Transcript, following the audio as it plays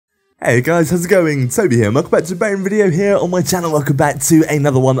Hey guys, how's it going? Toby here, welcome back to a brand new video here on my channel. Welcome back to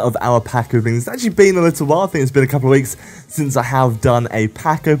another one of our pack openings. It's actually been a little while, I think it's been a couple of weeks since I have done a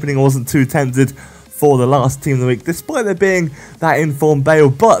pack opening. I wasn't too tempted for the last team of the week, despite there being that informed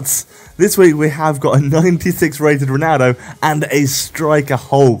Bale, but this week we have got a 96 rated Ronaldo and a striker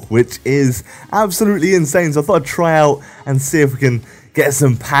Hulk, which is absolutely insane. So I thought I'd try out and see if we can get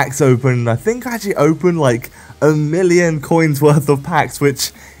some packs open. I think I actually opened like 1 million coins worth of packs,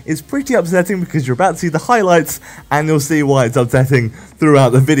 which is pretty upsetting because you're about to see the highlights and you'll see why it's upsetting throughout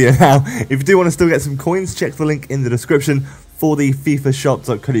the video. Now, if you do want to still get some coins, check the link in the description for the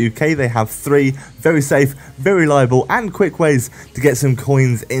fifashop.co.uk. They have 3 very safe, very reliable and quick ways to get some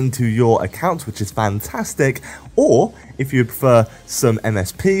coins into your account, which is fantastic. Or if you prefer some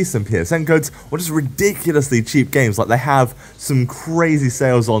MSP, some PSN codes, or just ridiculously cheap games, like they have some crazy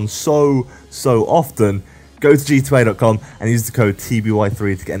sales on so often, go to g2a.com and use the code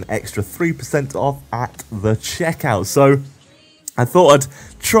TBY3 to get an extra 3% off at the checkout. So I thought I'd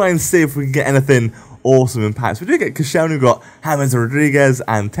try and see if we can get anything awesome in packs. We did get Koscielny, we got James Rodriguez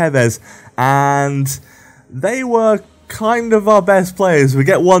and Tevez, and they were kind of our best players. We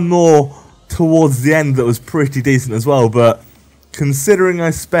get one more towards the end that was pretty decent as well, but considering I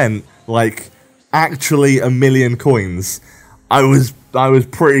spent like actually 1 million coins, I was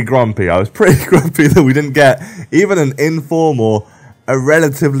pretty grumpy. I was pretty grumpy that we didn't get even an inform or a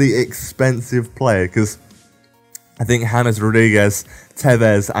relatively expensive player, because I think James Rodriguez,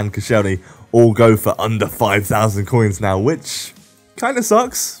 Tevez and Koscielny all go for under 5,000 coins now, which kind of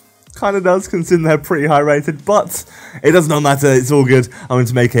sucks. Kind of does, considering they're pretty high rated, but it does not matter. It's all good. I'm going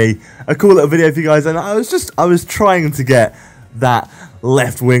to make a cool little video for you guys, and I was trying to get that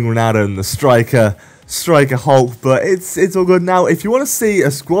left wing Ronaldo and the striker Hulk, but it's all good. Now, if you want to see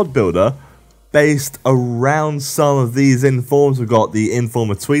a squad builder based around some of these informs, we've got the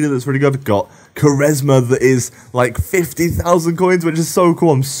informer Tweeter that's really good. We've got Charisma that is like 50,000 coins, which is so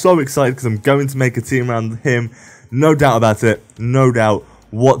cool. I'm so excited because I'm going to make a team around him. No doubt about it. No doubt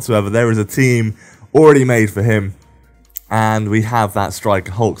whatsoever. There is a team already made for him, and we have that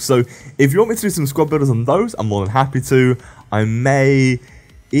striker Hulk. So if you want me to do some squad builders on those, I'm more than happy to. I may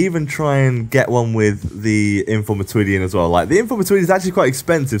even try and get one with the Informer Tweedy in as well. Like, the Informer Tweedy is actually quite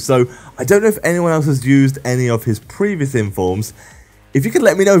expensive, so I don't know if anyone else has used any of his previous informs. If you could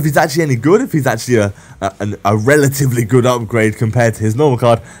let me know if he's actually any good, if he's actually a relatively good upgrade compared to his normal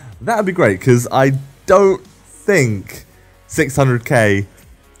card, that would be great, because I don't think 600k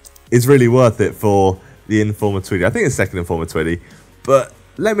is really worth it for the Informer Tweedy. I think it's second Informer Tweedy, but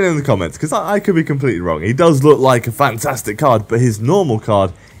let me know in the comments, because I could be completely wrong. He does look like a fantastic card, but his normal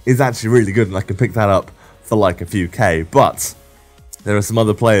card is actually really good, and I can pick that up for like a few K. But there are some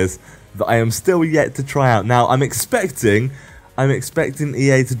other players that I am still yet to try out. Now, I'm expecting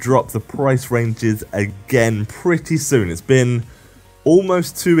EA to drop the price ranges again pretty soon. It's been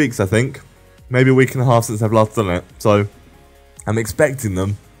almost 2 weeks, I think. Maybe a week and a half since I've last done it. So I'm expecting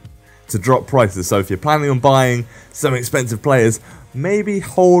them to drop prices. So if you're planning on buying some expensive players, maybe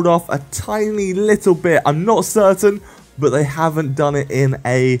hold off a tiny little bit. I'm not certain, but they haven't done it in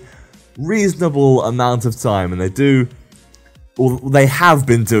a reasonable amount of time, and they have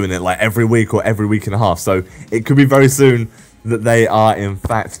been doing it like every week or every week and a half. So it could be very soon that they are in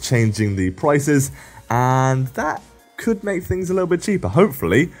fact changing the prices, and that could make things a little bit cheaper.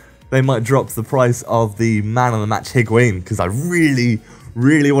 Hopefully they might drop the price of the man of the match Higuain, because I really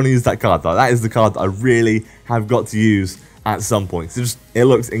want to use that card. That is the card that I really have got to use at some point. So it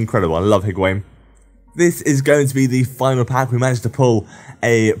looks incredible. I love Higuain. This is going to be the final pack. We managed to pull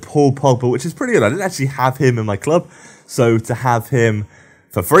a Paul Pogba, which is pretty good. I didn't actually have him in my club, so to have him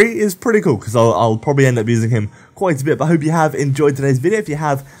for free is pretty cool, because I'll probably end up using him quite a bit. But I hope you have enjoyed today's video. If you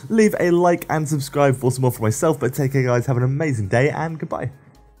have, leave a like and subscribe for some more for myself. But take care, guys. Have an amazing day, and goodbye.